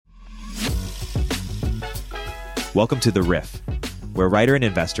Welcome to The Riff, where writer and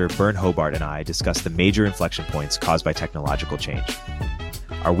investor Bern Hobart and I discuss the major inflection points caused by technological change.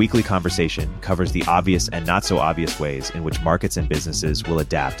 Our weekly conversation covers the obvious and not so obvious ways in which markets and businesses will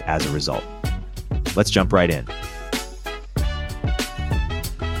adapt as a result. Let's jump right in.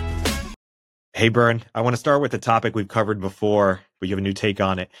 Hey, Bern, I want to start with a topic we've covered before, but you have a new take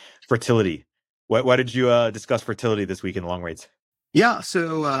on it. Fertility. Why did you discuss fertility this week in Long Rates? Yeah,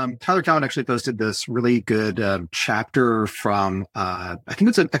 so Tyler Cowen actually posted this really good chapter from, I think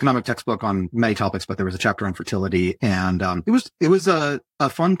it's an economic textbook on many topics, but there was a chapter on fertility. And it was a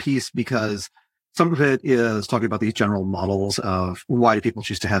fun piece because some of it is talking about these general models of why do people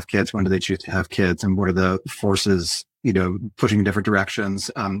choose to have kids, when do they choose to have kids, and what are the forces, pushing in different directions.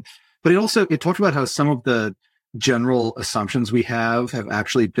 But it talked about how some of the general assumptions we have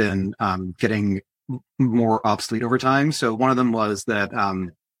actually been getting more obsolete over time. So one of them was that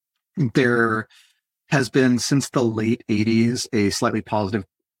there has been, since the late 80s, a slightly positive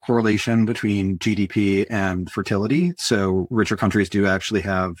correlation between GDP and fertility. So richer countries do actually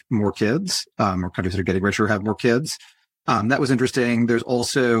have more kids, or countries that are getting richer have more kids. That was interesting. There's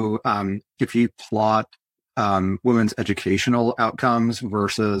also, if you plot women's educational outcomes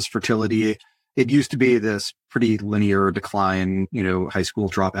versus fertility, it used to be this pretty linear decline. High school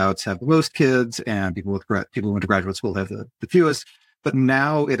dropouts have the most kids, and people who went to graduate school have the fewest. But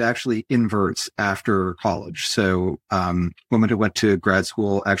now it actually inverts after college. So women who went to grad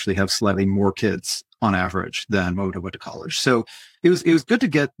school actually have slightly more kids on average than women who went to college. So it was good to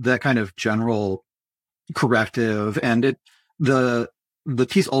get that kind of general corrective. And the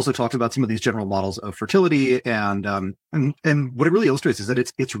piece also talked about some of these general models of fertility, and what it really illustrates is that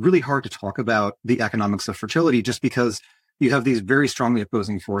it's really hard to talk about the economics of fertility just because you have these very strongly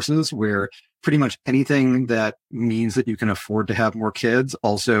opposing forces where pretty much anything that means that you can afford to have more kids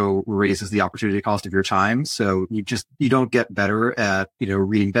also raises the opportunity cost of your time. So you don't get better at,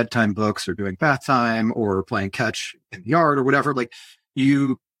 reading bedtime books or doing bath time or playing catch in the yard or whatever. Like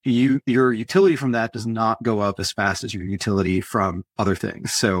your utility from that does not go up as fast as your utility from other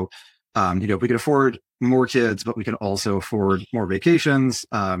things. So, we can afford more kids, but we can also afford more vacations.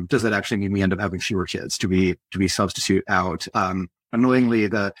 Does that actually mean we end up having fewer kids? Do we substitute out? Annoyingly,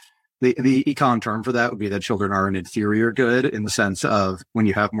 the econ term for that would be that children are an inferior good, in the sense of when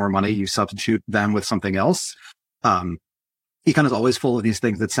you have more money, you substitute them with something else. Econ is always full of these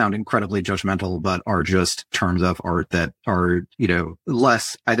things that sound incredibly judgmental, but are just terms of art that are,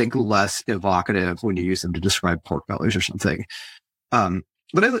 less evocative when you use them to describe pork bellies or something.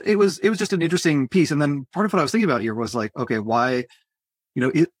 But it was just an interesting piece. And then part of what I was thinking about here was like, okay, why,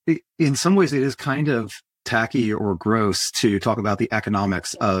 in some ways it is kind of tacky or gross to talk about the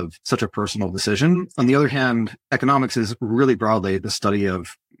economics of such a personal decision. On the other hand, economics is really broadly the study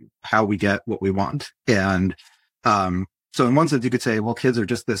of how we get what we want. And, so in one sense, you could say, well, kids are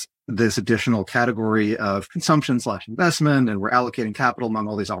just this additional category of consumption/investment, and we're allocating capital among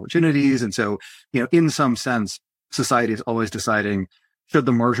all these opportunities. And so, in some sense, society is always deciding, should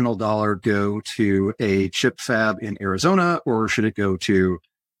the marginal dollar go to a chip fab in Arizona, or should it go to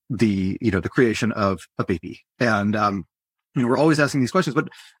the creation of a baby? And, we're always asking these questions. But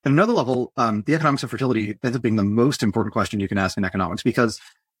at another level, the economics of fertility ends up being the most important question you can ask in economics, because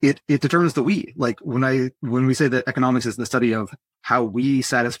it determines the we. Like when we say that economics is the study of how we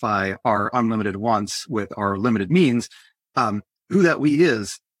satisfy our unlimited wants with our limited means, who that we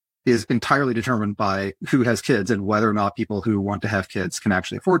is entirely determined by who has kids and whether or not people who want to have kids can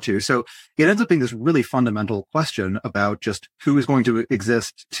actually afford to. So it ends up being this really fundamental question about just who is going to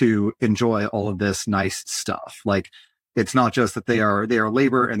exist to enjoy all of this nice stuff. Like, it's not just that they are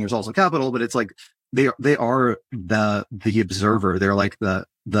labor and there's also capital, but it's like they are the observer. They're like the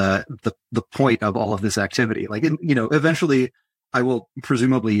point of all of this activity. Like, eventually I will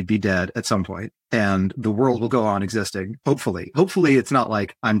presumably be dead at some point, and the world will go on existing. Hopefully it's not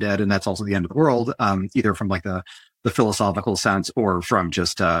like I'm dead and that's also the end of the world, either from like the philosophical sense or from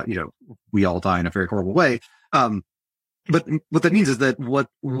just, we all die in a very horrible way. But what that means is that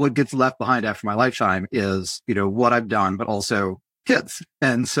what gets left behind after my lifetime is, what I've done, but also kids.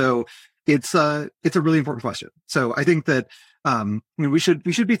 And so it's a really important question. So I think that, we should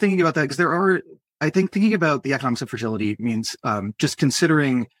be thinking about that, because thinking about the economics of fertility means, just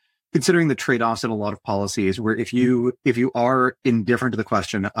considering the trade-offs in a lot of policies, where if you are indifferent to the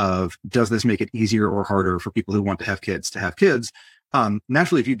question of, does this make it easier or harder for people who want to have kids,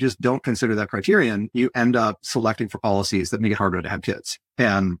 naturally, if you just don't consider that criterion, you end up selecting for policies that make it harder to have kids.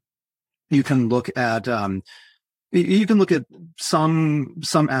 And you can look at some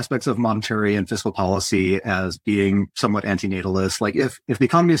aspects of monetary and fiscal policy as being somewhat antinatalist. Like if the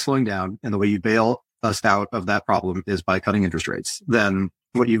economy is slowing down and the way you bail us out of that problem is by cutting interest rates, then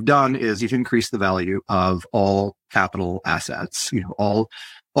what you've done is you've increased the value of all capital assets,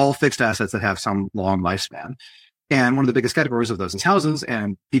 all fixed assets that have some long lifespan. And one of the biggest categories of those is houses.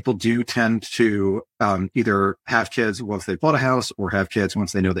 And people do tend to either have kids once they've bought a house or have kids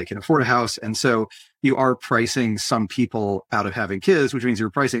once they know they can afford a house. And so you are pricing some people out of having kids, which means you're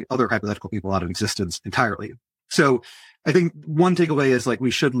pricing other hypothetical people out of existence entirely. So I think one takeaway is like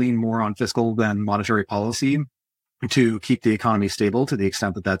we should lean more on fiscal than monetary policy to keep the economy stable to the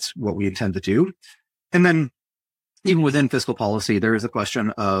extent that that's what we intend to do. And then even within fiscal policy, there is a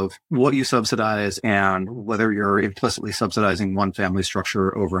question of what you subsidize and whether you're implicitly subsidizing one family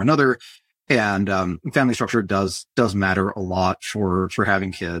structure over another. And family structure does matter a lot for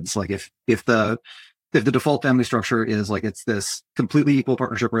having kids. Like if the default family structure is like it's this completely equal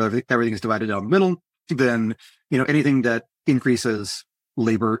partnership where everything is divided down the middle, then anything that increases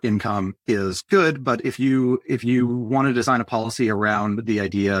labor income is good. But if you want to design a policy around the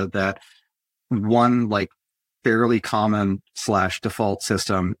idea that one like fairly common / default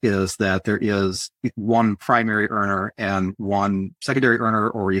system is that there is one primary earner and one secondary earner,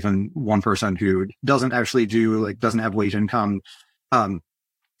 or even one person who doesn't actually doesn't have wage income.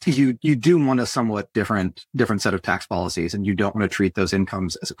 You do want a somewhat different set of tax policies, and you don't want to treat those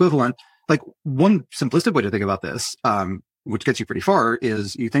incomes as equivalent. Like one simplistic way to think about this, which gets you pretty far,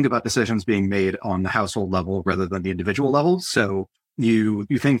 is you think about decisions being made on the household level rather than the individual level. So you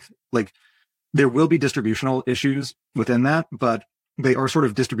think like there will be distributional issues within that, but they are sort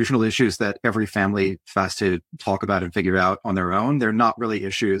of distributional issues that every family has to talk about and figure out on their own. They're not really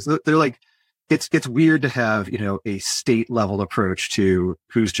issues. They're like, it's weird to have, a state level approach to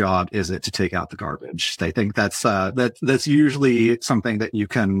whose job is it to take out the garbage. They think that's usually something that you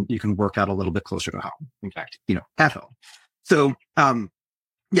can work out a little bit closer to home. In fact, at home. So,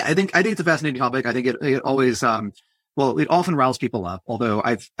 yeah, I think it's a fascinating topic. I think it always, it often riles people up, although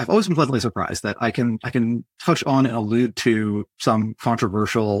I've always been pleasantly surprised that I can touch on and allude to some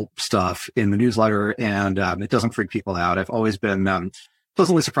controversial stuff in the newsletter, and it doesn't freak people out. I've always been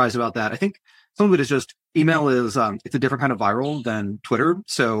pleasantly surprised about that. I think some of it is just email is it's a different kind of viral than Twitter.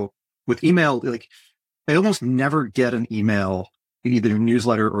 So with email, like I almost never get an email, either a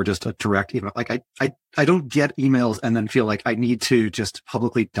newsletter or just a direct email. Like I don't get emails and then feel like I need to just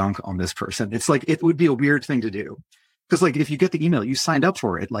publicly dunk on this person. It's like it would be a weird thing to do. Because like if you get the email, you signed up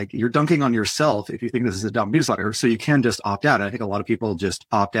for it. Like you're dunking on yourself if you think this is a dumb newsletter. So you can just opt out. I think a lot of people just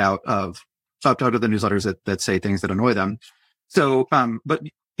opt out of the newsletters that say things that annoy them. So, but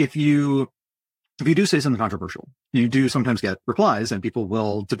if you do say something controversial, you do sometimes get replies and people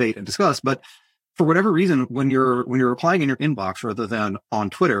will debate and discuss. But for whatever reason, when you're replying in your inbox rather than on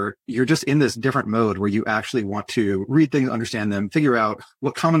Twitter, you're just in this different mode where you actually want to read things, understand them, figure out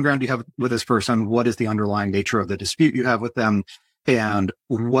what common ground you have with this person, what is the underlying nature of the dispute you have with them, and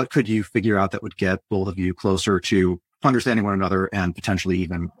what could you figure out that would get both of you closer to understanding one another and potentially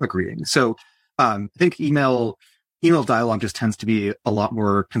even agreeing. So I think email dialogue just tends to be a lot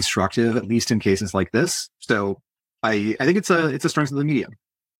more constructive, at least in cases like this. So I think it's a strength of the medium.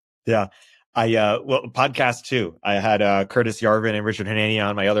 Yeah. Podcast too. I had Curtis Yarvin and Richard Hanani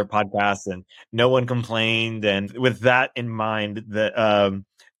on my other podcasts, and no one complained. And with that in mind, that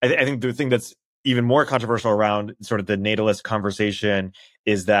I think the thing that's even more controversial around sort of the natalist conversation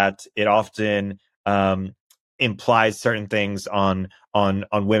is that it often implies certain things on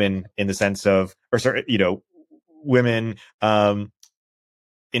women in the sense of, or certain, women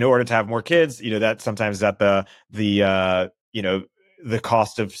in order to have more kids, that sometimes at the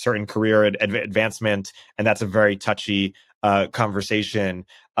cost of certain career advancement, and that's a very touchy conversation.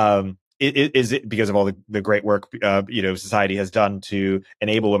 Is it because of all the great work society has done to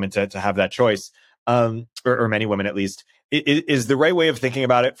enable women to have that choice, or many women at least? Is the right way of thinking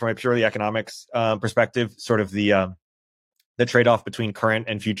about it from a purely economics perspective, sort of the trade-off between current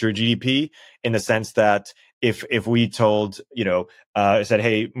and future GDP, in the sense that if we told, said,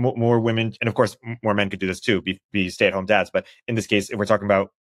 hey, more women, and of course more men could do this too, be stay-at-home dads. But in this case, if we're talking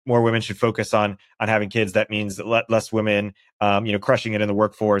about more women should focus on having kids, that means less women, crushing it in the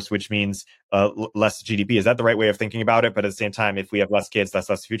workforce, which means less GDP. Is that the right way of thinking about it? But at the same time, if we have less kids, that's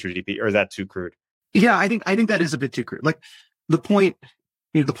less future GDP, or is that too crude? Yeah, I think that is a bit too crude. Like the point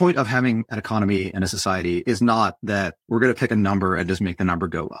of having an economy and a society is not that we're going to pick a number and just make the number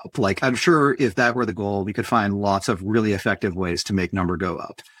go up. Like, I'm sure if that were the goal, we could find lots of really effective ways to make number go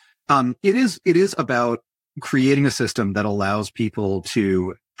up. It is about creating a system that allows people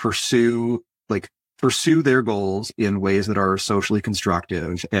to pursue their goals in ways that are socially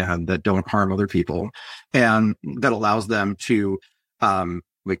constructive and that don't harm other people, and that allows them to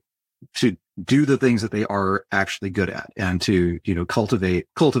do the things that they are actually good at and to,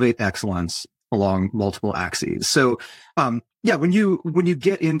 cultivate excellence along multiple axes. So, yeah, when you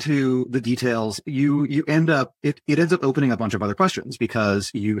get into the details, you end up, it ends up opening a bunch of other questions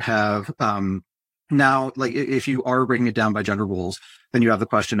because you have, now, like if you are breaking it down by gender roles, then you have the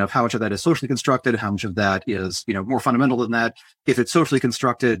question of how much of that is socially constructed, how much of that is, more fundamental than that. If it's socially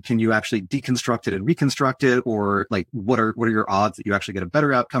constructed, can you actually deconstruct it and reconstruct it? Or like, what are your odds that you actually get a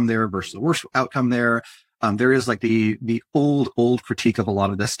better outcome there versus a worse outcome there? There is like the old critique of a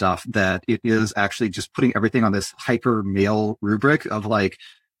lot of this stuff that it is actually just putting everything on this hyper male rubric of like,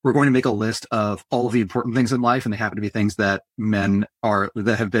 we're going to make a list of all of the important things in life, and they happen to be things that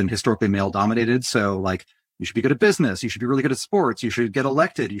that have been historically male dominated. So like, you should be good at business. You should be really good at sports. You should get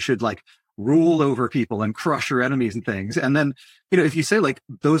elected. You should like rule over people and crush your enemies and things. And then, if you say like,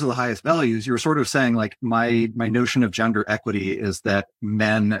 those are the highest values, you're sort of saying like, my notion of gender equity is that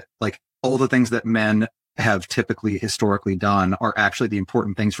men, like all the things that men have typically historically done are actually the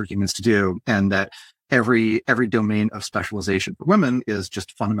important things for humans to do. And that every domain of specialization for women is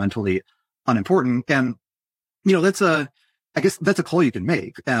just fundamentally unimportant. And, I guess that's a call you can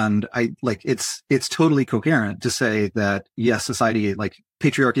make. And it's totally coherent to say that yes, society, like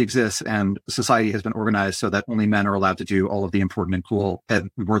patriarchy exists and society has been organized so that only men are allowed to do all of the important and cool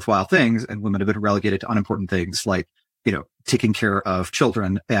and worthwhile things. And women have been relegated to unimportant things like, taking care of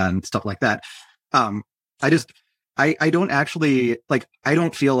children and stuff like that. I don't actually I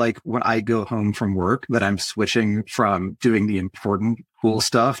don't feel like when I go home from work that I'm switching from doing the important, cool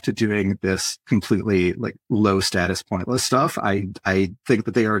stuff to doing this completely like low status, pointless stuff. I think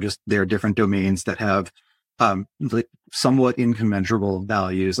that they are different domains that have, like somewhat incommensurable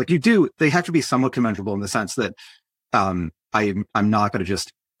values. Like they have to be somewhat commensurable in the sense that, I'm not going to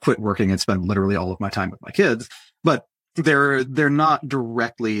just quit working and spend literally all of my time with my kids, but they're not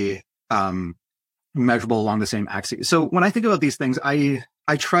directly, measurable along the same axis. So when I think about these things, I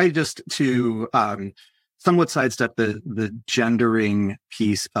try just to somewhat sidestep the gendering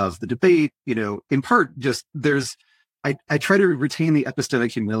piece of the debate. In part, just I try to retain the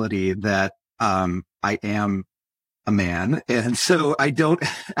epistemic humility that I am a man, and so I don't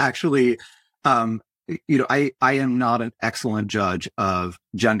actually. I am not an excellent judge of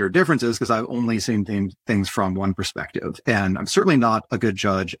gender differences because I've only seen things from one perspective, and I'm certainly not a good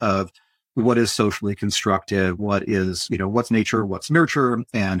judge of what is socially constructive, what is, what's nature, what's nurture,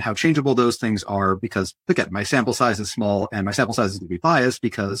 and how changeable those things are. Because again, my sample size is small and my sample size is going to be biased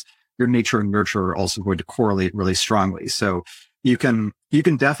because your nature and nurture are also going to correlate really strongly. So you can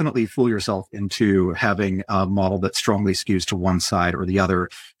definitely fool yourself into having a model that strongly skews to one side or the other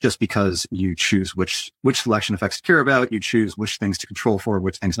just because you choose which selection effects to care about, you choose which things to control for,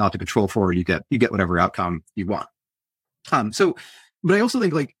 which things not to control for, you get whatever outcome you want. But I also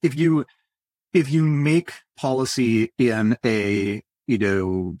think like if you make policy in a,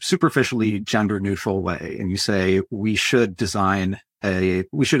 superficially gender neutral way, and you say we should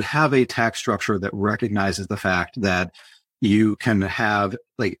have a tax structure that recognizes the fact that you can have,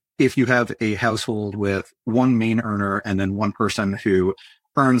 like, if you have a household with one main earner and then one person who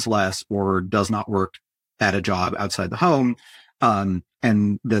earns less or does not work at a job outside the home,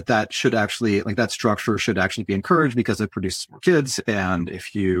 and that should actually, like, that structure should actually be encouraged because it produces more kids. And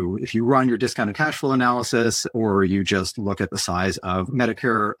if you run your discounted cash flow analysis, or you just look at the size of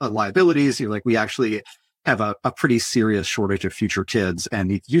Medicare liabilities, you're like, we actually have a pretty serious shortage of future kids and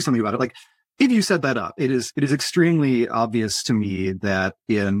need to do something about it. Like, if you set that up, it is extremely obvious to me that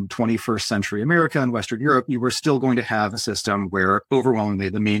in 21st century America and Western Europe, you were still going to have a system where overwhelmingly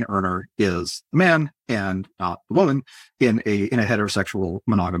the main earner is the man and not the woman in a heterosexual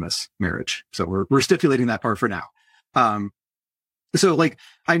monogamous marriage. So we're stipulating that part for now. So like,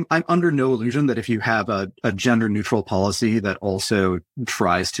 I'm under no illusion that if you have a gender neutral policy that also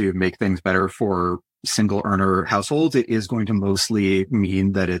tries to make things better for single earner households, it is going to mostly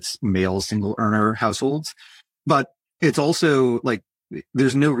mean that it's male single earner households. But it's also like,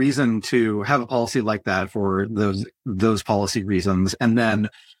 there's no reason to have a policy like that for those policy reasons. And then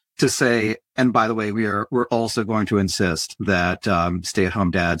to say, and by the way, we're also going to insist that stay-at-home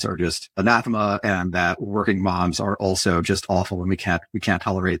dads are just anathema, and that working moms are also just awful, and we can't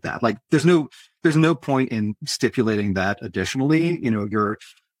tolerate that. Like, there's no point in stipulating that additionally.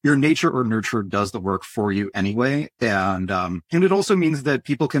 Your nature or nurture does the work for you anyway. And it also means that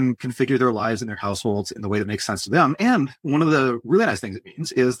people can configure their lives and their households in the way that makes sense to them. And one of the really nice things it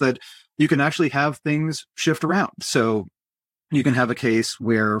means is that you can actually have things shift around. So you can have a case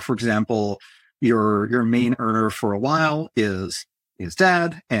where, for example, your main earner for a while is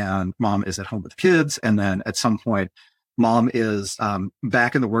dad, and mom is at home with the kids. And then at some point, mom is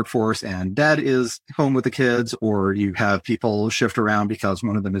back in the workforce and dad is home with the kids, or you have people shift around because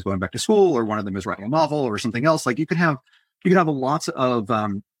one of them is going back to school or one of them is writing a novel or something else. Like you can have lots of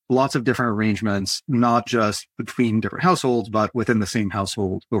different arrangements, not just between different households, but within the same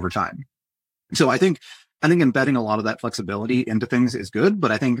household over time. So I think embedding a lot of that flexibility into things is good,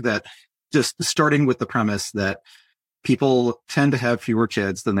 but I think that just starting with the premise that people tend to have fewer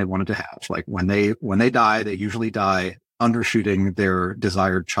kids than they wanted to have. Like when they die, they usually die undershooting their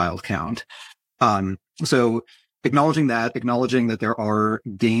desired child count. So acknowledging that there are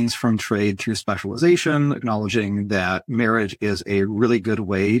gains from trade through specialization, acknowledging that marriage is a really good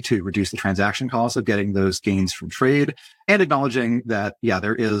way to reduce the transaction costs of getting those gains from trade, and acknowledging that,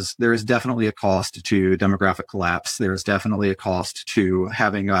 there is definitely a cost to demographic collapse. There's definitely a cost to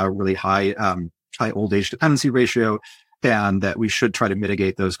having a really high old age dependency ratio, and that we should try to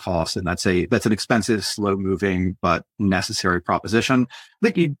mitigate those costs. And that's an expensive, slow moving, but necessary proposition. I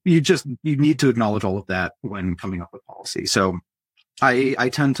think you need to acknowledge all of that when coming up with policy. So I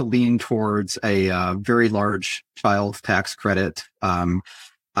tend to lean towards a very large child tax credit. I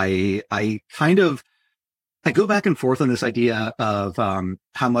go back and forth on this idea of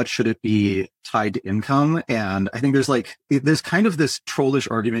how much should it be tied to income. And I think there's kind of this trollish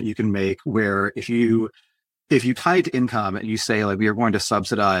argument you can make where if you tie it to income and you say, like, we are going to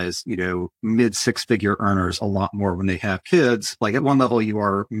subsidize, mid six-figure earners a lot more when they have kids, like at one level, you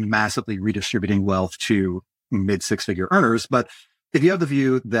are massively redistributing wealth to mid six-figure earners. But if you have the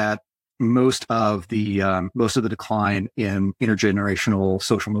view that most of the decline in intergenerational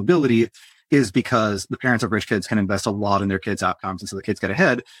social mobility is because the parents of rich kids can invest a lot in their kids' outcomes, and so the kids get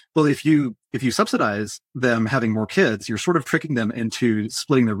ahead. Well, if you subsidize them having more kids, you're sort of tricking them into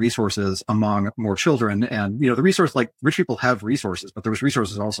splitting the resources among more children. And the resource, like rich people have resources, but those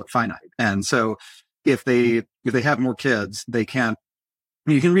resources are also finite. And so if they have more kids, you can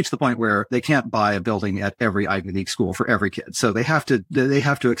reach the point where they can't buy a building at every Ivy League school for every kid. So they have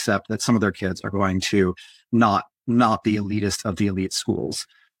to accept that some of their kids are going to not the elitist of the elite schools.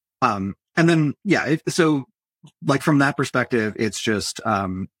 And then, so like from that perspective, it's just,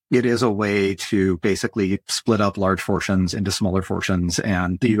 it is a way to basically split up large fortunes into smaller fortunes.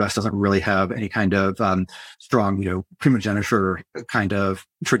 And the US doesn't really have any kind of, strong, primogeniture kind of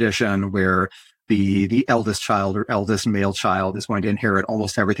tradition where the eldest child or eldest male child is going to inherit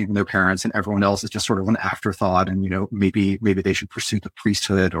almost everything from their parents, and everyone else is just sort of an afterthought. And, maybe they should pursue the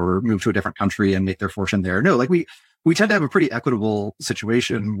priesthood or move to a different country and make their fortune there. No, like we tend to have a pretty equitable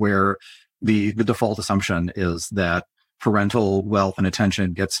situation where the default assumption is that parental wealth and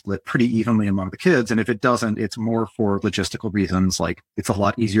attention gets split pretty evenly among the kids. And if it doesn't, it's more for logistical reasons. Like it's a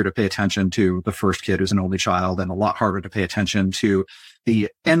lot easier to pay attention to the first kid who's an only child, and a lot harder to pay attention to the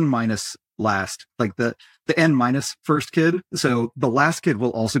N minus last, like the N minus first kid. So the last kid will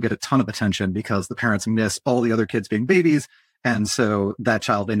also get a ton of attention because the parents miss all the other kids being babies. And so that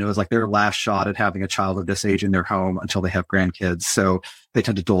child they know is like their last shot at having a child of this age in their home until they have grandkids. So they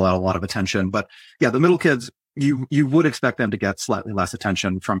tend to dole out a lot of attention. But the middle kids, you would expect them to get slightly less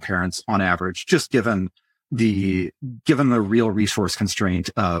attention from parents on average, just given the real resource constraint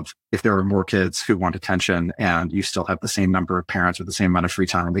of if there are more kids who want attention and you still have the same number of parents with the same amount of free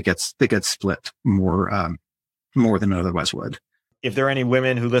time, they get split more than it otherwise would. If there are any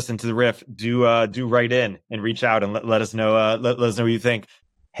women who listen to the riff, do write in and reach out and let us know. Let us know what you think.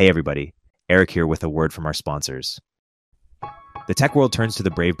 Hey, everybody. Eric here with a word from our sponsors. The tech world turns to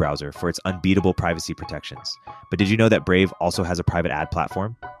the Brave browser for its unbeatable privacy protections. But did you know that Brave also has a private ad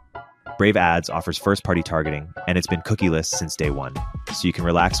platform? Brave Ads offers first-party targeting, and it's been cookieless since day one, so you can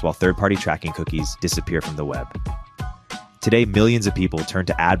relax while third-party tracking cookies disappear from the web. Today, millions of people turn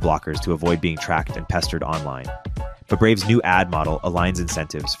to ad blockers to avoid being tracked and pestered online. But Brave's new ad model aligns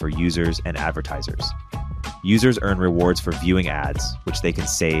incentives for users and advertisers. Users earn rewards for viewing ads, which they can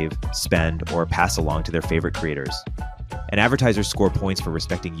save, spend, or pass along to their favorite creators. And advertisers score points for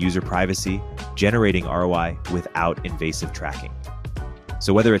respecting user privacy, generating ROI without invasive tracking.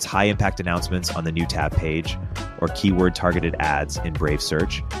 So whether it's high-impact announcements on the new tab page or keyword-targeted ads in Brave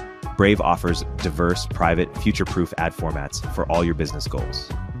Search, Brave offers diverse, private, future-proof ad formats for all your business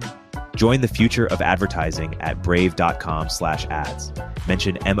goals. Join the future of advertising at brave.com/ads.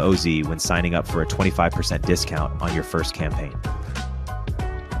 Mention MOZ when signing up for a 25% discount on your first campaign.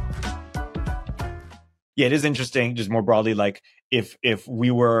 Yeah, it is interesting, just more broadly, like if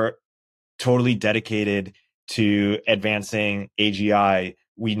we were totally dedicated to advancing AGI,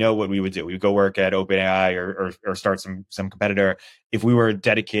 we know what we would do. We would go work at OpenAI or start some competitor. If we were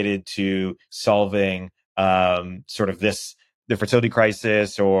dedicated to solving sort of the fertility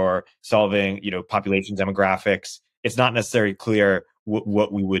crisis or solving, population demographics, it's not necessarily clear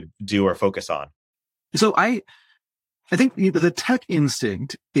what we would do or focus on. So I think the tech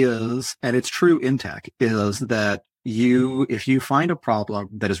instinct is, and it's true in tech, is that if you find a problem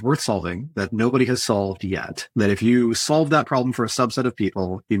that is worth solving, that nobody has solved yet, that if you solve that problem for a subset of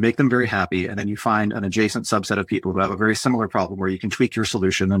people, you make them very happy, and then you find an adjacent subset of people who have a very similar problem where you can tweak your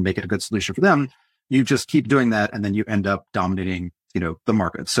solution and make it a good solution for them, you just keep doing that, and then you end up dominating, the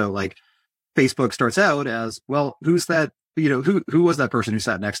market. So like Facebook starts out as, well, who's that? Who was that person who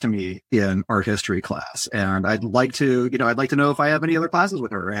sat next to me in art history class? And I'd like to know if I have any other classes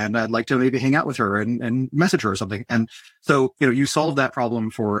with her, and I'd like to maybe hang out with her and message her or something. And so, you solve that problem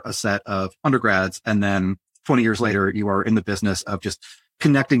for a set of undergrads. And then 20 years later, you are in the business of just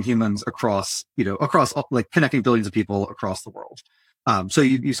connecting humans across like connecting billions of people across the world. So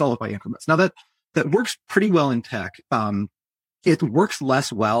you solve it by increments. Now that works pretty well in tech. It works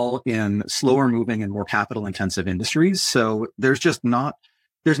less well in slower moving and more capital intensive industries. So there's not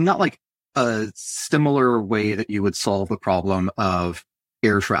like a similar way that you would solve the problem of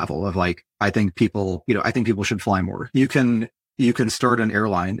air travel of like, I think people should fly more. You can start an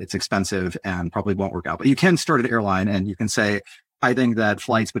airline. It's expensive and probably won't work out, but you can start an airline and you can say, I think that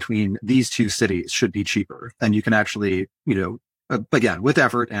flights between these two cities should be cheaper. And you can actually, again, with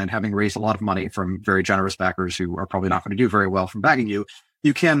effort and having raised a lot of money from very generous backers who are probably not going to do very well from backing you,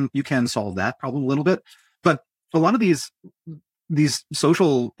 you can solve that problem a little bit. But a lot of these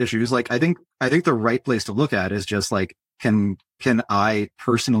social issues, like I think the right place to look at is just like, can I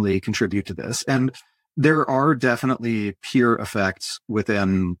personally contribute to this? And there are definitely peer effects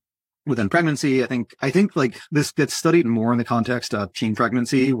within pregnancy. I think like this gets studied more in the context of teen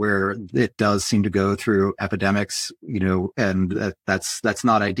pregnancy, where it does seem to go through epidemics, and that's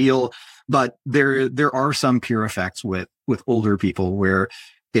not ideal. But there are some peer effects with older people where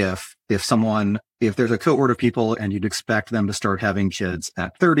if there's a cohort of people and you'd expect them to start having kids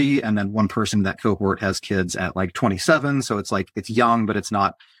at 30, and then one person in that cohort has kids at like 27. So it's like, it's young, but it's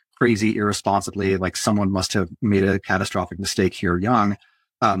not crazy irresponsibly. Like someone must have made a catastrophic mistake here young.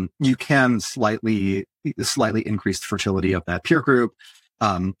 You can slightly increase the fertility of that peer group.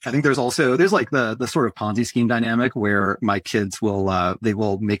 I think there's like the sort of Ponzi scheme dynamic where my kids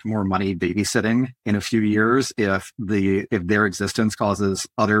will make more money babysitting in a few years if their existence causes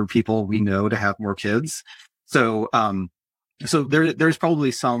other people we know to have more kids. So there's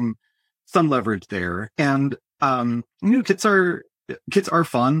probably some leverage there. And, kids are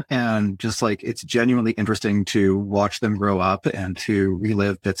fun, and just like, it's genuinely interesting to watch them grow up and to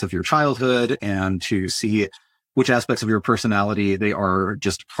relive bits of your childhood and to see which aspects of your personality they are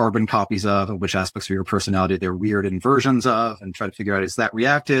just carbon copies of, and which aspects of your personality they're weird inversions of, and try to figure out, is that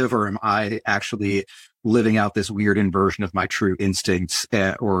reactive, or am I actually living out this weird inversion of my true instincts?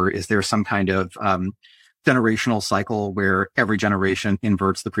 Or is there some kind of, generational cycle where every generation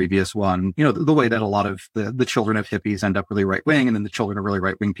inverts the previous one, the way that a lot of the children of hippies end up really right wing, and then the children of really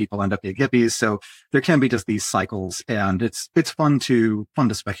right wing people end up being hippies. So there can be just these cycles, and it's fun to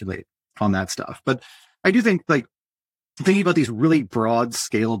speculate on that stuff. But I do think, like, thinking about these really broad,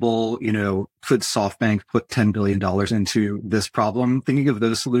 scalable, could SoftBank put $10 billion into this problem? Thinking of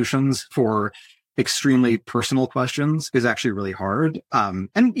those solutions for extremely personal questions is actually really hard.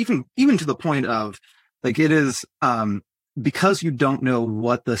 And even to the point of, like, it is, because you don't know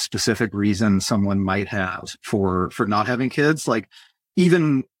what the specific reason someone might have for not having kids, like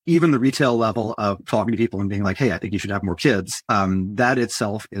even the retail level of talking to people and being like, hey, I think you should have more kids. That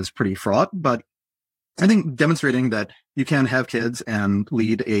itself is pretty fraught. But I think demonstrating that you can have kids and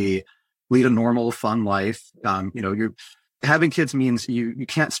lead a normal, fun life, you're having kids means you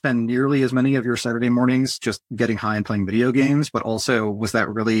can't spend nearly as many of your Saturday mornings just getting high and playing video games, but also, was that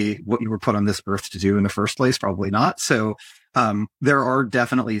really what you were put on this earth to do in the first place? Probably not. So, there are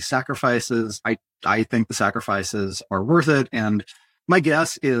definitely sacrifices. I think the sacrifices are worth it. And my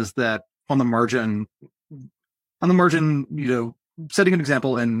guess is that on the margin, setting an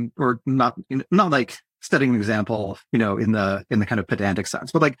example, or not like setting an example, in the kind of pedantic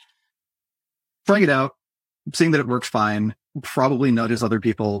sense, but like trying it out, seeing that it works fine, probably nudges other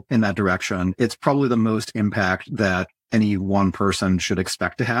people in that direction. It's probably the most impact that any one person should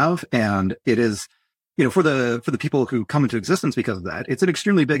expect to have. And it is, for the people who come into existence because of that, it's an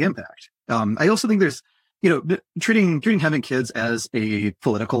extremely big impact. I also think there's, treating having kids as a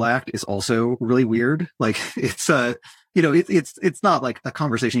political act is also really weird. Like, it's not like a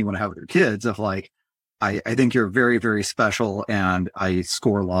conversation you want to have with your kids of like, I think you're very, very special, and I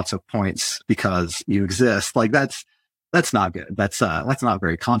score lots of points because you exist. Like, that's not good. That's not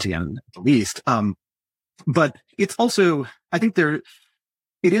very Kantian, at the least. But it's also, I think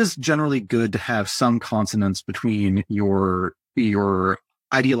it is generally good to have some consonance between your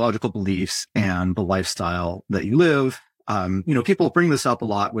ideological beliefs and the lifestyle that you live. People bring this up a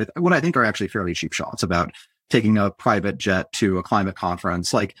lot with what I think are actually fairly cheap shots about taking a private jet to a climate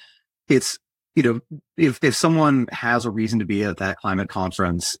conference. Like it's, if someone has a reason to be at that climate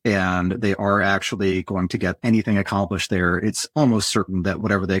conference and they are actually going to get anything accomplished there, it's almost certain that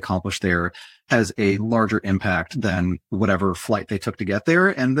whatever they accomplish there has a larger impact than whatever flight they took to get there.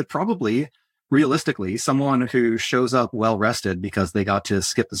 And that probably, realistically, someone who shows up well rested because they got to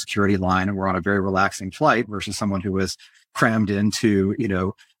skip the security line and were on a very relaxing flight versus someone who was crammed into,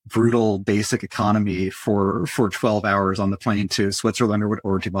 brutal basic economy for 12 hours on the plane to Switzerland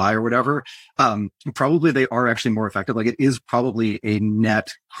or Dubai or whatever, probably they are actually more effective. Like it is probably a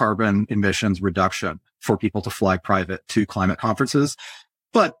net carbon emissions reduction for people to fly private to climate conferences.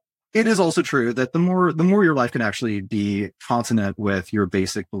 But it is also true that the more your life can actually be consonant with your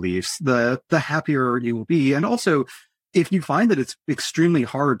basic beliefs, the happier you will be. And also, if you find that it's extremely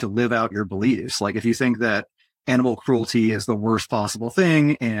hard to live out your beliefs, like if you think that animal cruelty is the worst possible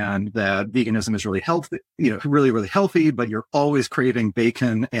thing and that veganism is really healthy, really, really healthy, but you're always craving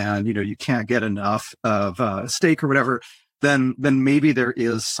bacon and, you can't get enough of steak or whatever, then maybe there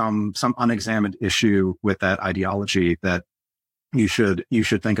is some unexamined issue with that ideology that you should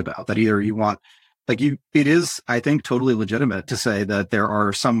think about. That either you want, it is, I think, totally legitimate to say that there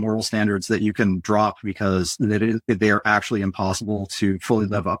are some moral standards that you can drop because they are actually impossible to fully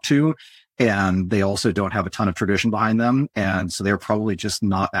live up to. And they also don't have a ton of tradition behind them. And so they're probably just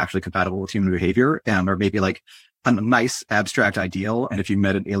not actually compatible with human behavior and are maybe like a nice abstract ideal. And if you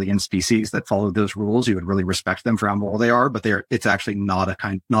met an alien species that followed those rules, you would really respect them for how moral they are. But it's actually not the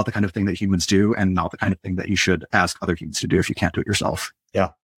kind of thing that humans do and not the kind of thing that you should ask other humans to do if you can't do it yourself.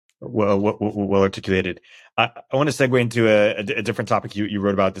 Yeah. Well articulated. I want to segue into a different topic you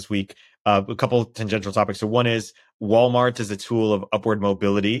wrote about this week, a couple tangential topics. So one is Walmart as a tool of upward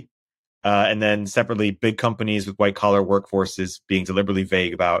mobility. And then separately, big companies with white collar workforces being deliberately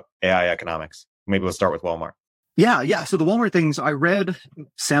vague about AI economics. Maybe we'll start with Walmart. Yeah. So the Walmart things, I read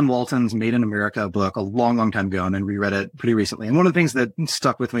Sam Walton's Made in America book a long, long time ago and then reread it pretty recently. And one of the things that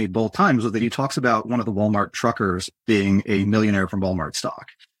stuck with me both times was that he talks about one of the Walmart truckers being a millionaire from Walmart stock.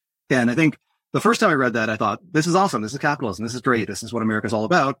 And I think the first time I read that, I thought, this is awesome. This is capitalism. This is great. This is what America's all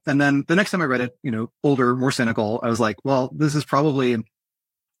about. And then the next time I read it, older, more cynical, I was like, well, this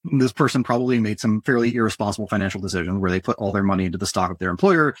person probably made some fairly irresponsible financial decision where they put all their money into the stock of their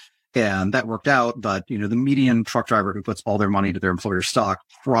employer and that worked out. But, the median truck driver who puts all their money into their employer's stock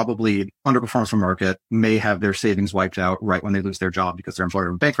probably underperforms the market, may have their savings wiped out right when they lose their job because their employer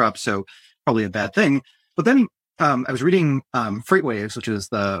went bankrupt. So probably a bad thing. But then I was reading FreightWaves, which is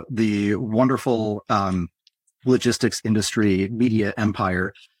the wonderful logistics industry media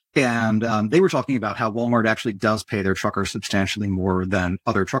empire. And they were talking about how Walmart actually does pay their truckers substantially more than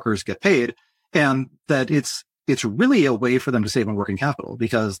other truckers get paid. And that it's really a way for them to save on working capital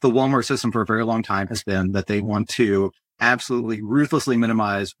because the Walmart system for a very long time has been that they want to absolutely ruthlessly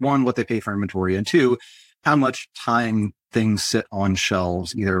minimize, one, what they pay for inventory, and two, how much time things sit on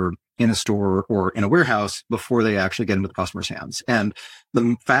shelves, either in a store or in a warehouse before they actually get into the customer's hands. And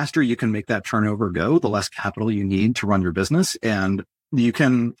the faster you can make that turnover go, the less capital you need to run your business. And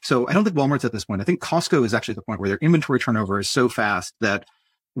so I don't think Walmart's at this point. I think Costco is actually at the point where their inventory turnover is so fast that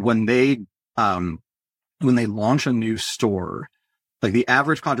when they launch a new store, like the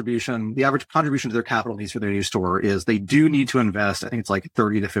average contribution to their capital needs for their new store is they do need to invest. I think it's like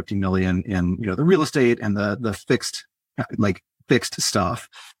 30 to 50 million in, the real estate and the fixed stuff,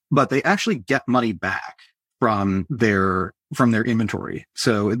 but they actually get money back from their inventory.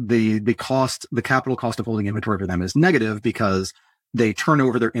 So the capital cost of holding inventory for them is negative because they turn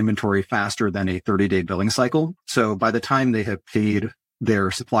over their inventory faster than a 30-day billing cycle. So by the time they have paid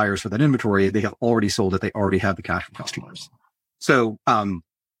their suppliers for that inventory, they have already sold it. They already have the cash from customers. So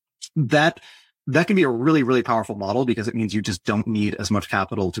that can be a really, really powerful model because it means you just don't need as much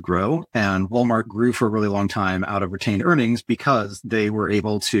capital to grow. And Walmart grew for a really long time out of retained earnings because they were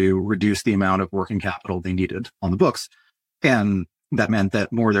able to reduce the amount of working capital they needed on the books. And that meant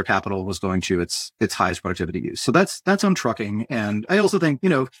that more of their capital was going to its highest productivity use. So that's on trucking. And I also think,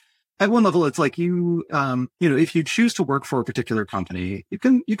 at one level, it's like if you choose to work for a particular company, you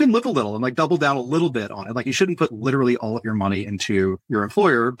can live a little and double down a little bit on it. Like you shouldn't put literally all of your money into your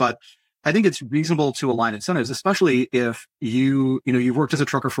employer, but I think it's reasonable to align incentives, especially if you've worked as a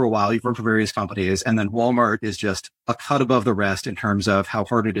trucker for a while, you've worked for various companies, and then Walmart is just a cut above the rest in terms of how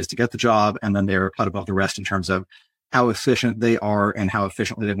hard it is to get the job. And then they're a cut above the rest in terms of how efficient they are and how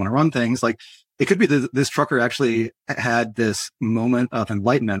efficiently they want to run things. Like it could be that this trucker actually had this moment of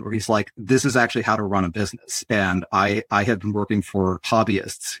enlightenment where he's like, this is actually how to run a business. And I had been working for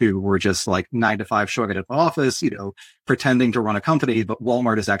hobbyists who were just like 9 to 5 showing it at the office, pretending to run a company. But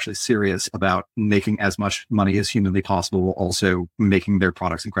Walmart is actually serious about making as much money as humanly possible, while also making their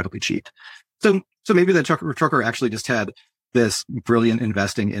products incredibly cheap. So maybe the trucker actually just had this brilliant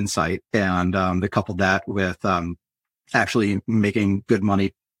investing insight, and they coupled that with actually making good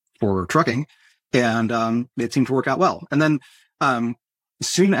money for trucking. And it seemed to work out well. And then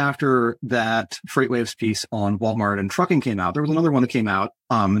soon after that FreightWaves piece on Walmart and trucking came out, there was another one that came out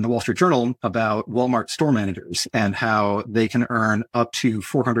in the Wall Street Journal about Walmart store managers and how they can earn up to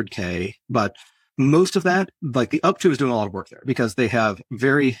 $400K. But most of that, like the up to, is doing a lot of work there because they have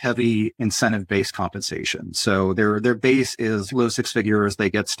very heavy incentive-based compensation. So their base is low 6 figures. They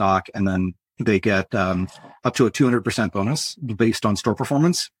get stock, and then they get up to a 200% bonus based on store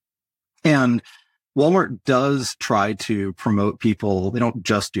performance. And Walmart does try to promote people. They don't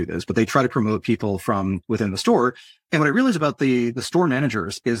just do this, but they try to promote people from within the store. And what I realized about the store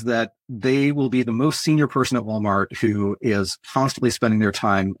managers is that they will be the most senior person at Walmart who is constantly spending their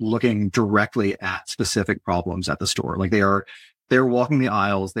time looking directly at specific problems at the store. Like they're walking the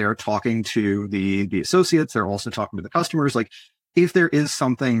aisles. They are talking to the associates. They're also talking to the customers. Like if there is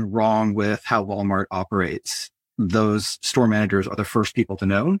something wrong with how Walmart operates, those store managers are the first people to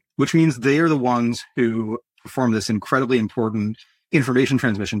know, which means they are the ones who perform this incredibly important information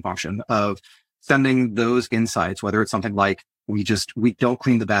transmission function of sending those insights, whether it's something like we don't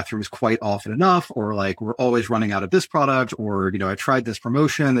clean the bathrooms quite often enough, or like we're always running out of this product, or, I tried this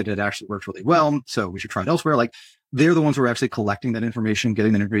promotion that it actually worked really well, so we should try it elsewhere. Like they're the ones who are actually collecting that information,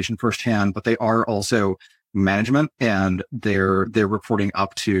 getting that information firsthand, but they are also management, and they're reporting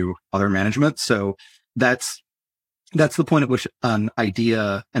up to other management. So that's the point at which an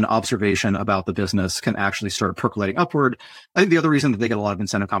idea, an observation about the business can actually start percolating upward. I think the other reason that they get a lot of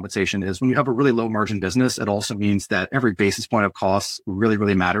incentive compensation is when you have a really low margin business, it also means that every basis point of costs really,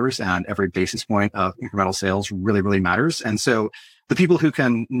 really matters, and every basis point of incremental sales really, really matters. And so the people who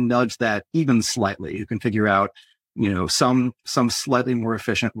can nudge that even slightly, who can figure out, some slightly more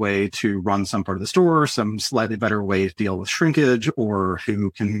efficient way to run some part of the store, some slightly better way to deal with shrinkage, or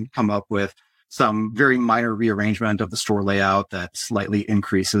who can come up with some very minor rearrangement of the store layout that slightly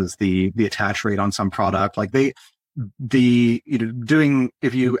increases the attach rate on some product. Like if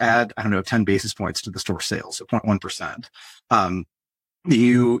you add, 10 basis points to the store sales, so 0.1%,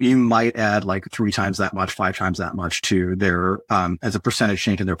 you might add like 3 times that much, 5 times that much to their, as a percentage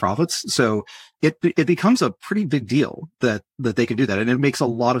change in their profits. So it becomes a pretty big deal that they can do that. And it makes a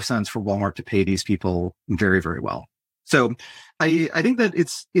lot of sense for Walmart to pay these people very, very well. So I think that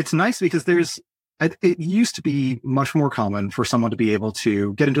it's nice because it used to be much more common for someone to be able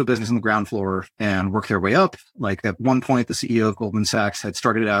to get into a business on the ground floor and work their way up. Like at one point, the CEO of Goldman Sachs had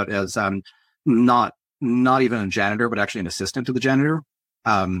started out as not even a janitor, but actually an assistant to the janitor.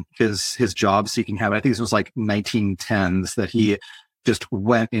 His job seeking habit, I think this was like 1910s, that he just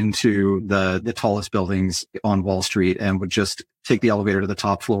went into the tallest buildings on Wall Street and would just take the elevator to the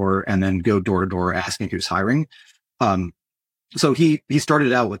top floor and then go door to door asking who's hiring. So he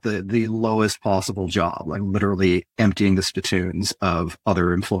started out with the lowest possible job, like literally emptying the spittoons of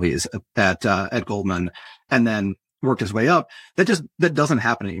other employees at Goldman, and then worked his way up. That doesn't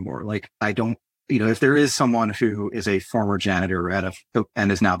happen anymore. Like if there is someone who is a former janitor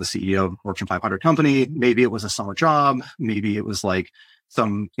and is now the CEO of a Fortune 500 company, maybe it was a summer job, maybe it was like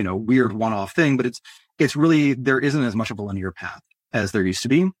some, weird one-off thing, but it's really, there isn't as much of a linear path as there used to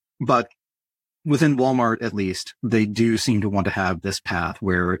be. But within Walmart, at least, they do seem to want to have this path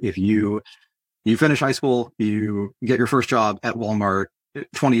where if you finish high school, you get your first job at Walmart,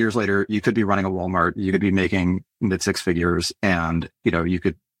 20 years later, you could be running a Walmart, you could be making mid 6 figures, and, you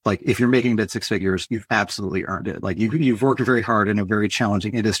could, like, if you're making mid 6 figures, you've absolutely earned it. Like you've worked very hard in a very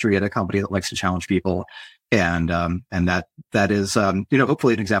challenging industry at a company that likes to challenge people. And that is,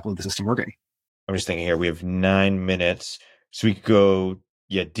 hopefully an example of the system working. I'm just thinking here, we have 9 minutes, so we could go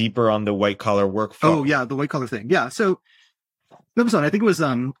deeper on the white collar workflow. Oh yeah, the white collar thing. Yeah. So that was on, I think it was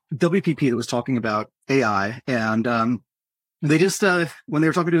WPP that was talking about AI, and they just when they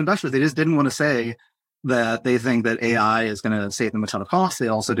were talking to investors, they just didn't want to say that they think that AI is going to save them a ton of costs. They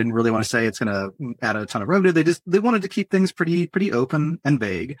also didn't really want to say it's going to add a ton of revenue. They wanted to keep things pretty open and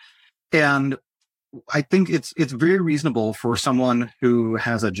vague. And I think it's very reasonable for someone who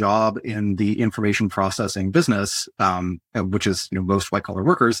has a job in the information processing business, which is, most white collar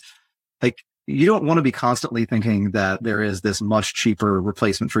workers. Like, you don't want to be constantly thinking that there is this much cheaper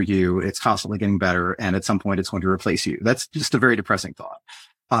replacement for you. It's constantly getting better, and at some point it's going to replace you. That's just a very depressing thought.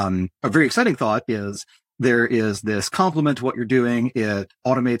 A very exciting thought is there is this complement to what you're doing. It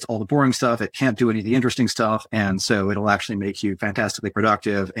automates all the boring stuff. It can't do any of the interesting stuff. And so it'll actually make you fantastically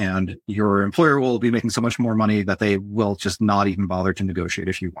productive, and your employer will be making so much more money that they will just not even bother to negotiate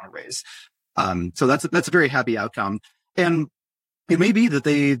if you want to raise. So that's a very happy outcome. And it may be that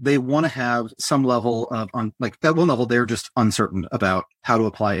they want to have some level of, at one level, they're just uncertain about how to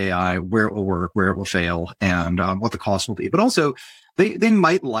apply AI, where it will work, where it will fail, and what the cost will be. But also, they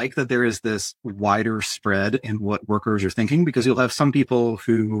might like that there is this wider spread in what workers are thinking, because you'll have some people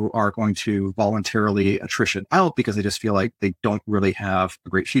who are going to voluntarily attrition out because they just feel like they don't really have a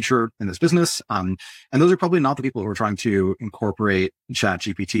great future in this business. And those are probably not the people who are trying to incorporate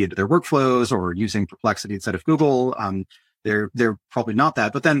ChatGPT into their workflows or using Perplexity instead of Google. They're probably not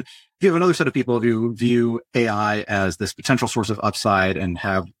that. But then you have another set of people who view AI as this potential source of upside and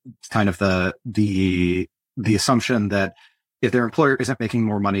have kind of the assumption that if their employer isn't making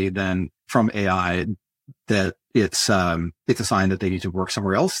more money than from AI, that it's a sign that they need to work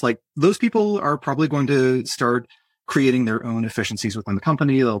somewhere else. Like, those people are probably going to start creating their own efficiencies within the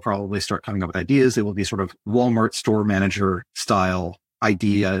company. They'll probably start coming up with ideas. They will be sort of Walmart store manager style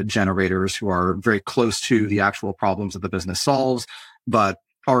idea generators who are very close to the actual problems that the business solves, but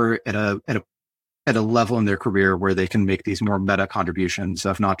are at a level in their career where they can make these more meta contributions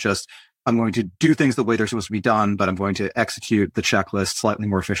of not just, I'm going to do things the way they're supposed to be done, but I'm going to execute the checklist slightly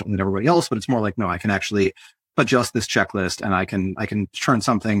more efficiently than everybody else. But it's more like, no, I can actually adjust this checklist, and I can turn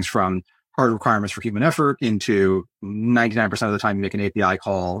some things from hard requirements for human effort into 99% of the time you make an API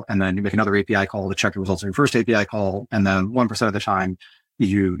call, and then you make another API call to check the results of your first API call. And then 1% of the time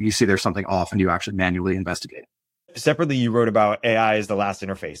you see there's something off and you actually manually investigate. Separately, you wrote about AI as the last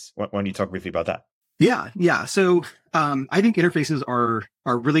interface. Why don't you talk briefly about that? Yeah. So I think interfaces are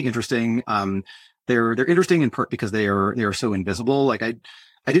really interesting. They're interesting in part because they are so invisible. Like, I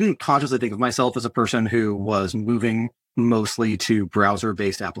didn't consciously think of myself as a person who was moving mostly to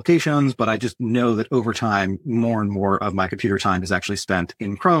browser-based applications, but I just know that over time, more and more of my computer time is actually spent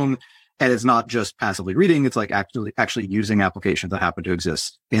in Chrome. And it's not just passively reading, it's like actually using applications that happen to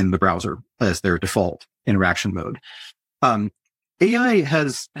exist in the browser as their default interaction mode. AI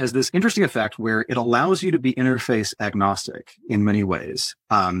has this interesting effect where it allows you to be interface agnostic in many ways.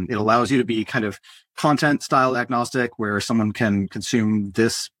 It allows you to be kind of content style agnostic, where someone can consume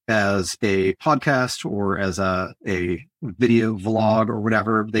this as a podcast or as a video vlog or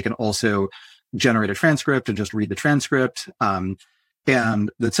whatever. They can also generate a transcript and just read the transcript. And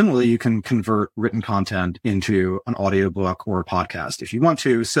that similarly, you can convert written content into an audiobook or a podcast if you want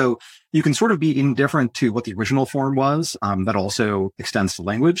to. So you can sort of be indifferent to what the original form was. That also extends to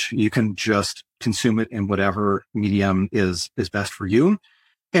language. You can just consume it in whatever medium is best for you.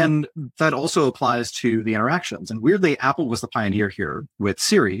 And that also applies to the interactions. And weirdly, Apple was the pioneer here with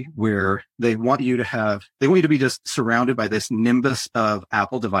Siri, where they want you to be just surrounded by this nimbus of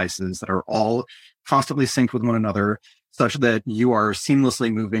Apple devices that are all constantly synced with one another, such that you are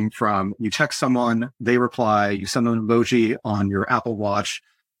seamlessly moving from, you text someone, they reply, you send them an emoji on your Apple Watch,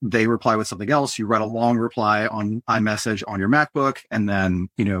 they reply with something else, you write a long reply on iMessage on your MacBook, and then,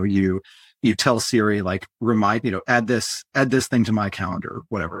 you tell Siri, like, add this thing to my calendar,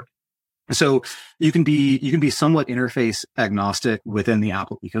 whatever. So you can be somewhat interface agnostic within the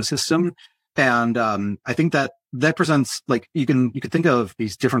Apple ecosystem. And I think that presents, like, you can think of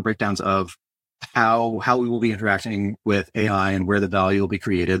these different breakdowns of how we will be interacting with AI and where the value will be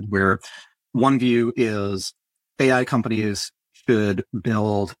created, where one view is AI companies should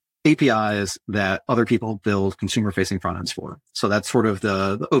build APIs that other people build consumer-facing front ends for. So that's sort of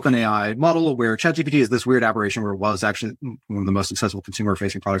the OpenAI model, where ChatGPT is this weird aberration where it was actually one of the most successful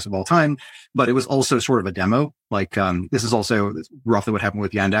consumer-facing products of all time, but it was also sort of a demo. Like, this is also roughly what happened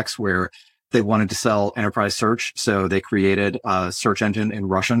with Yandex, where they wanted to sell enterprise search. So they created a search engine in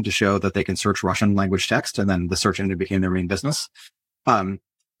Russian to show that they can search Russian language text. And then the search engine became their main business.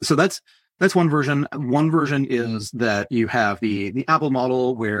 So that's one version. One version is that you have the Apple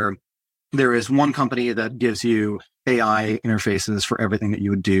model, where there is one company that gives you AI interfaces for everything that you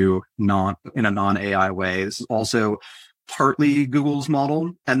would do not in a non-AI way. This is also partly Google's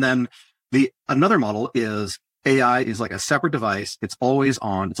model. And then another model is AI is like a separate device. It's always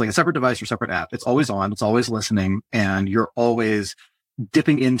on. It's like a separate device or separate app. It's always on. It's always listening. And you're always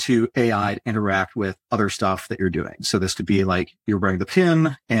dipping into AI to interact with other stuff that you're doing. So this could be like you're wearing the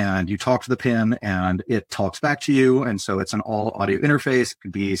pin and you talk to the pin and it talks back to you. And so it's an all audio interface. It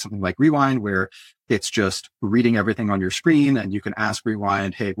could be something like Rewind, where it's just reading everything on your screen and you can ask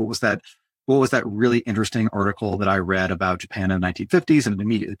Rewind, hey, what was that really interesting article that I read about Japan in the 1950s? And it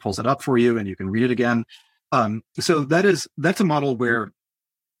immediately pulls it up for you and you can read it again. So that's a model where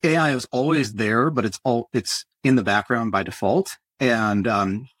AI is always there, but it's in the background by default. And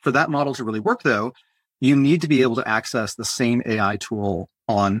for that model to really work, though, you need to be able to access the same AI tool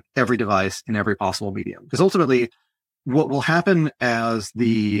on every device in every possible medium. Because ultimately, what will happen as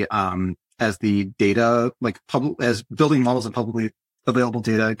the data, as building models and publicly available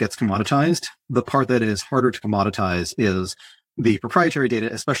data gets commoditized, the part that is harder to commoditize is the proprietary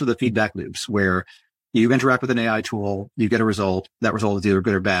data, especially the feedback loops, where you interact with an AI tool, you get a result, that result is either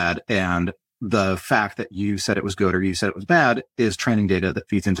good or bad, and the fact that you said it was good or you said it was bad is training data that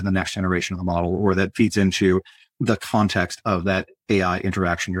feeds into the next generation of the model, or that feeds into the context of that AI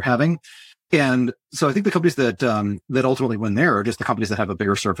interaction you're having. And so I think the companies that ultimately win there are just the companies that have a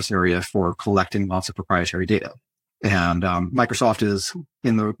bigger surface area for collecting lots of proprietary data. And Microsoft is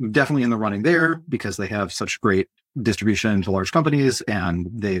definitely in the running there because they have such great distribution to large companies, and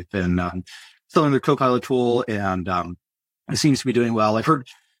they've been selling their Copilot tool, and it seems to be doing well. I've heard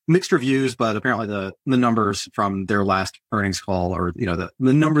mixed reviews, but apparently the numbers from their last earnings call, or the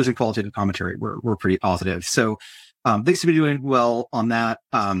numbers in qualitative commentary were pretty positive. So they seem to be doing well on that.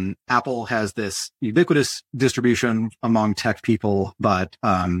 Apple has this ubiquitous distribution among tech people, but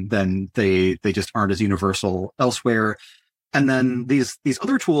then they just aren't as universal elsewhere. And then these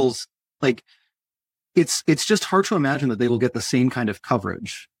other tools, like it's just hard to imagine that they will get the same kind of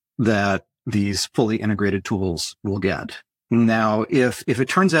coverage that these fully integrated tools will get. Now, if it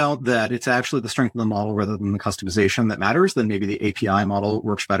turns out that it's actually the strength of the model rather than the customization that matters, then maybe the API model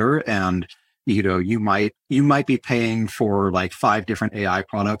works better. And you might be paying for like 5 different AI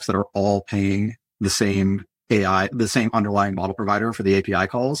products that are all paying the same underlying model provider for the API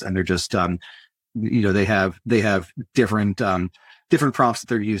calls, and they're just they have different prompts that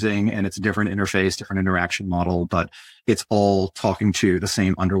they're using, and it's a different interface, different interaction model, but it's all talking to the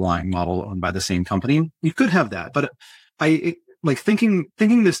same underlying model owned by the same company. You could have that, but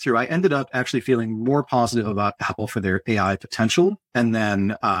thinking this through, I ended up actually feeling more positive about Apple for their AI potential, and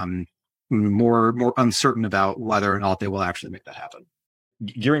then more uncertain about whether or not they will actually make that happen.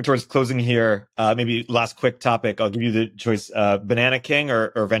 Gearing towards closing here, maybe last quick topic. I'll give you the choice: Banana King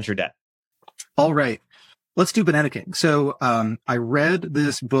or venture debt. All right. Let's do Banana King. So I read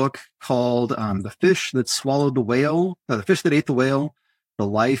this book called The Fish That Swallowed the Whale, The Fish That Ate the Whale, The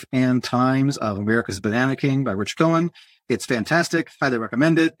Life and Times of America's Banana King by Rich Cohen. It's fantastic. Highly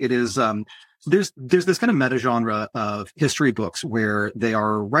recommend it. It is, there's this kind of meta genre of history books where they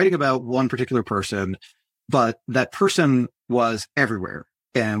are writing about one particular person, but that person was everywhere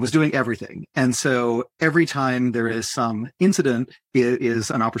and was doing everything. And so every time there is some incident, it is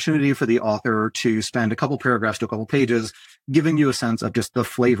an opportunity for the author to spend a couple paragraphs to a couple pages, giving you a sense of just the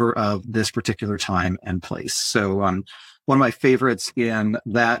flavor of this particular time and place. So one of my favorites in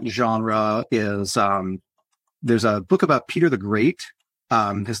that genre is there's a book about Peter the Great,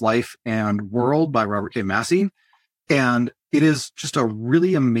 his life and world by Robert K. Massey. And it is just a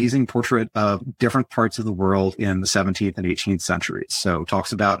really amazing portrait of different parts of the world in the 17th and 18th centuries. So it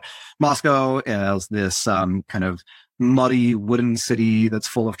talks about Moscow as this kind of muddy wooden city that's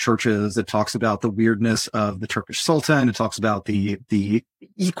full of churches. It talks about the weirdness of the Turkish Sultan. It talks about the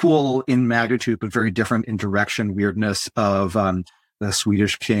equal in magnitude, but very different in direction weirdness of the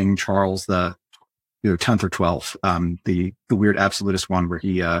Swedish King Charles the 10th or 12th, the weird absolutist one where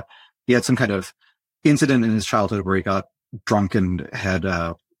he had some kind of incident in his childhood where he got drunk and had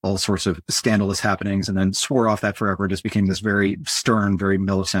all sorts of scandalous happenings, and then swore off that forever. Just became this very stern, very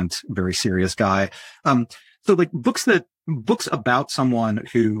militant, very serious guy. So like books about someone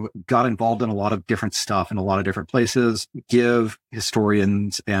who got involved in a lot of different stuff in a lot of different places give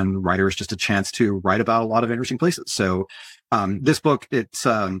historians and writers just a chance to write about a lot of interesting places. So this book, it's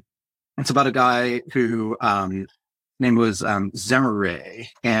about a guy who name was Zemmour,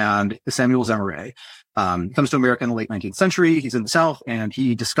 and Samuel Zemmour comes to America in the late 19th century. He's in the South, and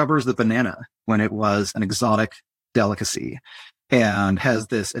he discovers the banana when it was an exotic delicacy, and has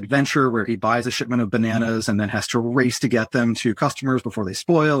this adventure where he buys a shipment of bananas and then has to race to get them to customers before they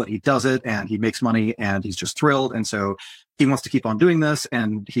spoil. And he does it, and he makes money, and he's just thrilled. And so he wants to keep on doing this,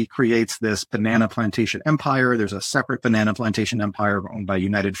 and he creates this banana plantation empire. There's a separate banana plantation empire owned by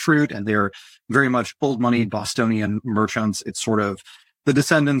United Fruit, and they're very much old money Bostonian merchants. It's sort of the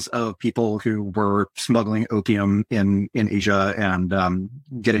descendants of people who were smuggling opium in Asia and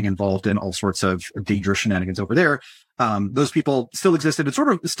getting involved in all sorts of dangerous shenanigans over there. Those people still existed and sort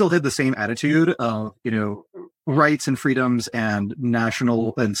of still had the same attitude of, rights and freedoms and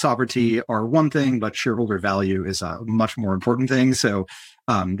national and sovereignty are one thing, but shareholder value is a much more important thing. So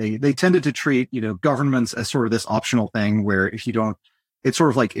they tended to treat, governments as sort of this optional thing where if you don't it's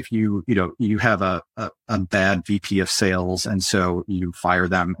sort of like if you have a bad VP of sales, and so you fire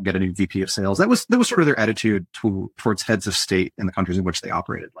them and get a new VP of sales. That was sort of their attitude towards heads of state in the countries in which they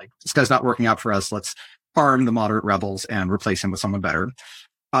operated. Like, this guy's not working out for us. Let's arm the moderate rebels and replace him with someone better.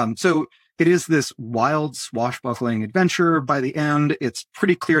 So it is this wild, swashbuckling adventure. By the end, it's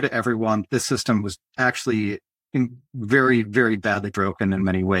pretty clear to everyone this system was actually very, very badly broken in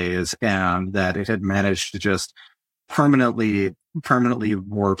many ways, and that it had managed to just permanently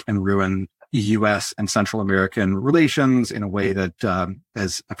warp and ruin U.S. and Central American relations in a way that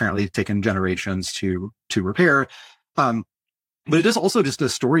has apparently taken generations to repair. But it is also just a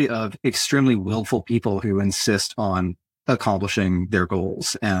story of extremely willful people who insist on accomplishing their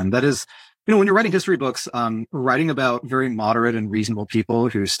goals. And that is, when you're writing history books, writing about very moderate and reasonable people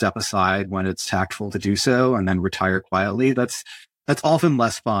who step aside when it's tactful to do so and then retire quietly, that's often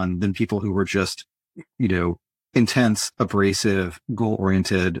less fun than people who were just, intense, abrasive,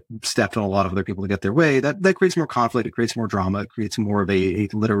 goal-oriented, stepped on a lot of other people to get their way. That creates more conflict. It creates more drama. It creates more of a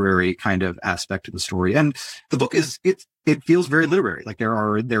literary kind of aspect to the story. And the book it feels very literary. Like there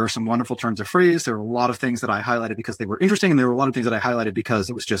are some wonderful turns of phrase. There are a lot of things that I highlighted because they were interesting, and there were a lot of things that I highlighted because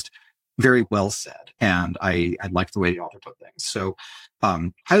it was just very well said. And I liked the way the author put things. So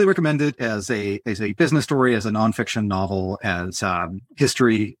highly recommend it as a business story, as a nonfiction novel, as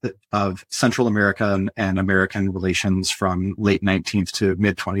history of Central America and American relations from late 19th to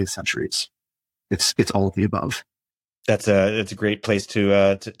mid 20th centuries. It's all of the above. That's a great place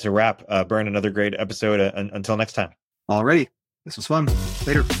to wrap. Bern, another great episode. Until next time. Alrighty. This was fun.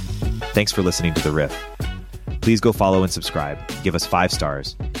 Later. Thanks for listening to The Riff. Please go follow and subscribe, give us 5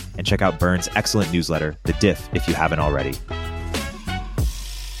 stars, and check out Bern's excellent newsletter, The Diff, if you haven't already.